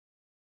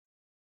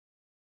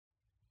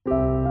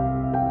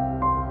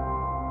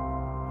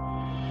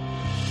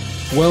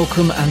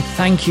Welcome and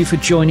thank you for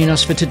joining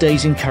us for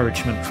today's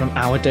encouragement from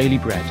Our Daily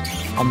Bread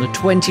on the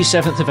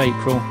 27th of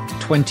April,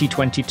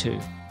 2022.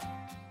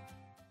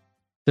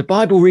 The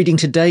Bible reading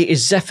today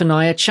is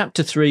Zephaniah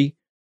chapter 3,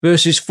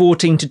 verses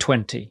 14 to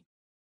 20.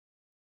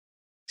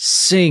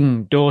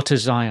 Sing, daughter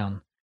Zion.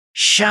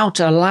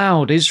 Shout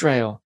aloud,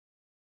 Israel.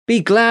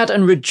 Be glad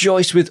and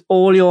rejoice with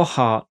all your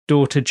heart,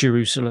 daughter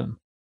Jerusalem.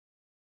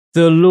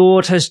 The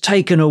Lord has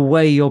taken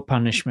away your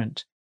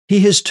punishment.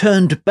 He has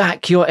turned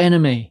back your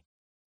enemy.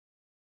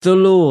 The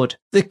Lord,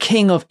 the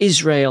King of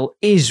Israel,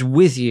 is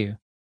with you.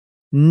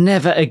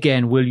 Never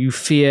again will you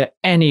fear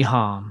any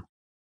harm.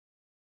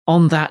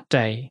 On that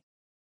day,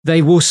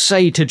 they will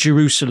say to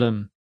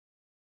Jerusalem,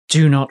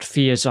 do not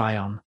fear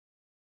Zion.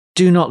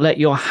 Do not let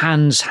your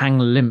hands hang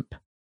limp.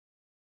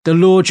 The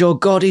Lord your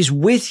God is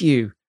with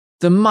you,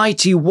 the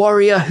mighty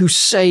warrior who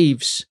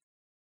saves.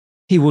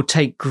 He will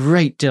take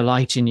great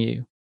delight in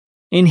you.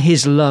 In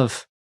his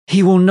love,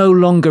 he will no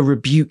longer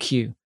rebuke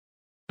you,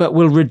 but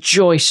will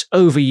rejoice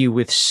over you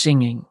with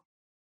singing.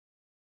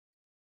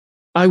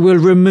 I will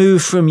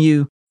remove from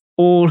you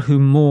all who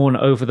mourn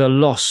over the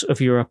loss of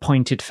your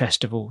appointed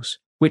festivals,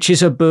 which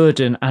is a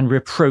burden and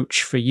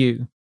reproach for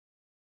you.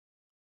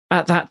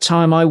 At that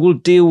time I will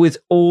deal with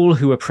all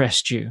who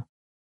oppressed you.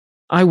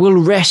 I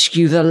will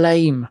rescue the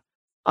lame.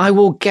 I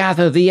will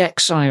gather the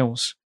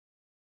exiles.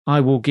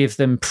 I will give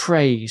them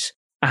praise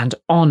and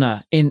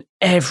honor in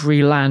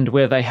every land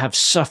where they have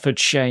suffered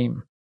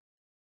shame.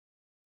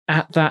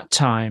 At that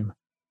time,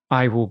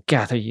 I will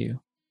gather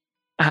you.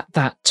 At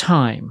that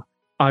time,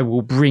 I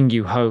will bring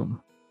you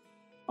home.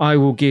 I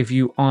will give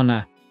you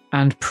honor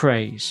and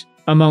praise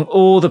among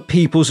all the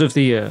peoples of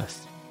the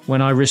earth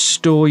when I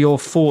restore your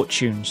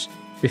fortunes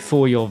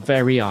before your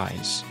very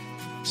eyes,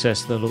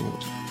 says the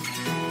Lord.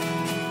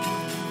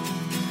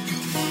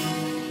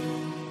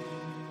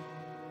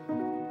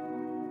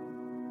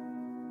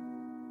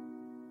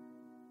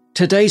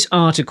 Today's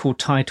article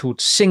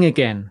titled Sing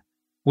Again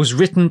was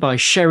written by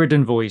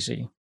Sheridan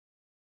Voisey.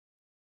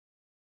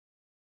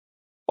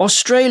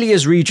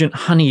 Australia's regent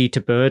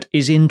honeyeater bird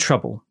is in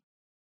trouble.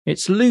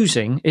 It's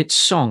losing its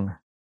song.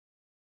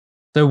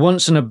 Though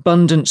once an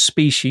abundant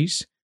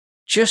species,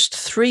 just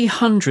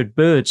 300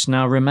 birds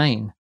now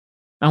remain,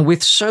 and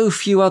with so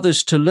few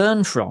others to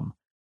learn from,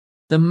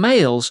 the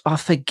males are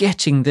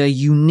forgetting their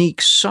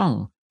unique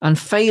song and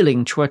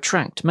failing to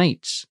attract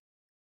mates.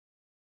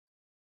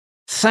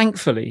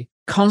 Thankfully,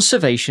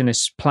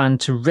 conservationists plan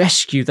to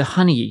rescue the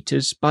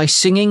honeyeaters by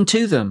singing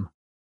to them,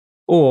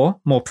 or,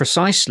 more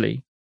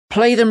precisely,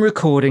 play them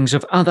recordings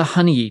of other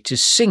honeyeaters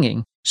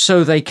singing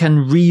so they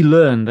can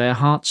relearn their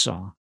heart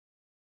song.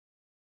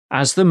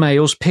 As the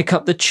males pick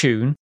up the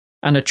tune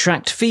and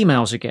attract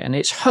females again,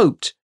 it's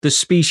hoped the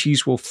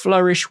species will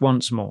flourish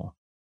once more.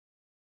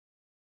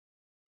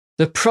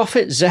 The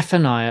prophet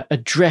Zephaniah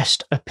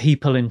addressed a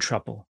people in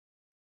trouble.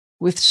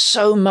 With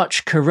so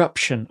much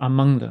corruption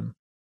among them,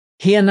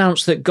 he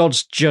announced that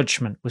God's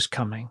judgment was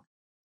coming.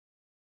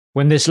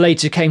 When this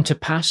later came to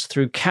pass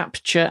through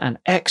capture and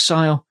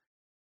exile,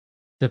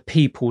 the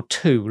people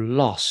too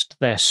lost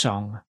their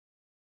song.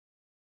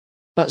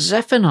 But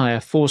Zephaniah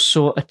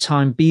foresaw a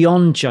time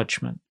beyond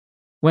judgment,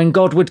 when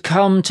God would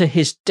come to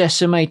his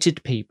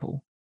decimated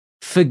people,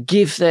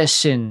 forgive their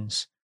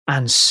sins,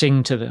 and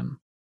sing to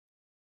them.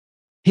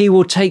 He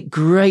will take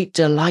great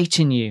delight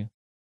in you.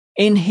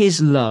 In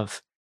his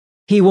love,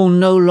 he will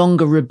no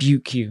longer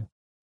rebuke you,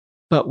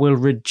 but will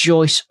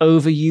rejoice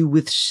over you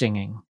with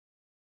singing.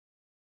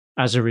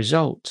 As a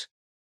result,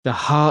 the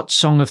heart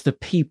song of the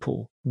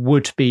people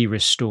would be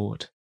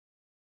restored.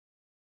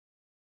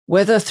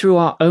 Whether through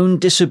our own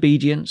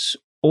disobedience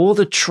or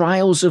the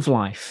trials of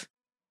life,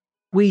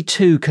 we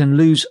too can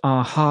lose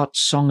our heart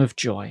song of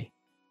joy.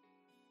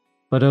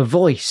 But a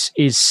voice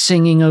is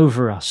singing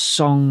over us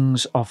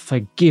songs of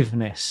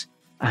forgiveness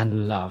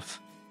and love.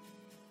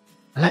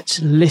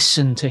 Let's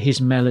listen to his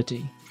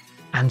melody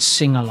and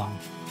sing along.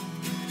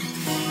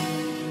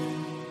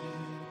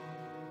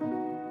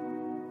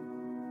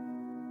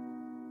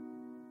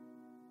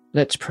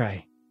 Let's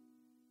pray.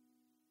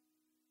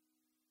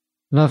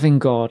 Loving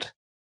God,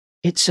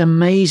 it's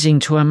amazing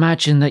to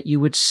imagine that you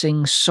would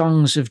sing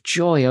songs of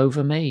joy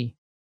over me.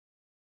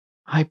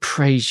 I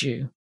praise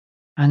you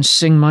and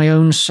sing my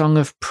own song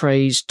of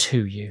praise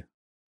to you.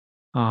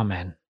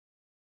 Amen.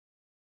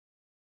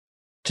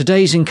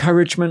 Today's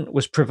encouragement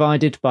was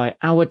provided by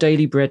Our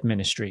Daily Bread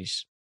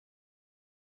Ministries.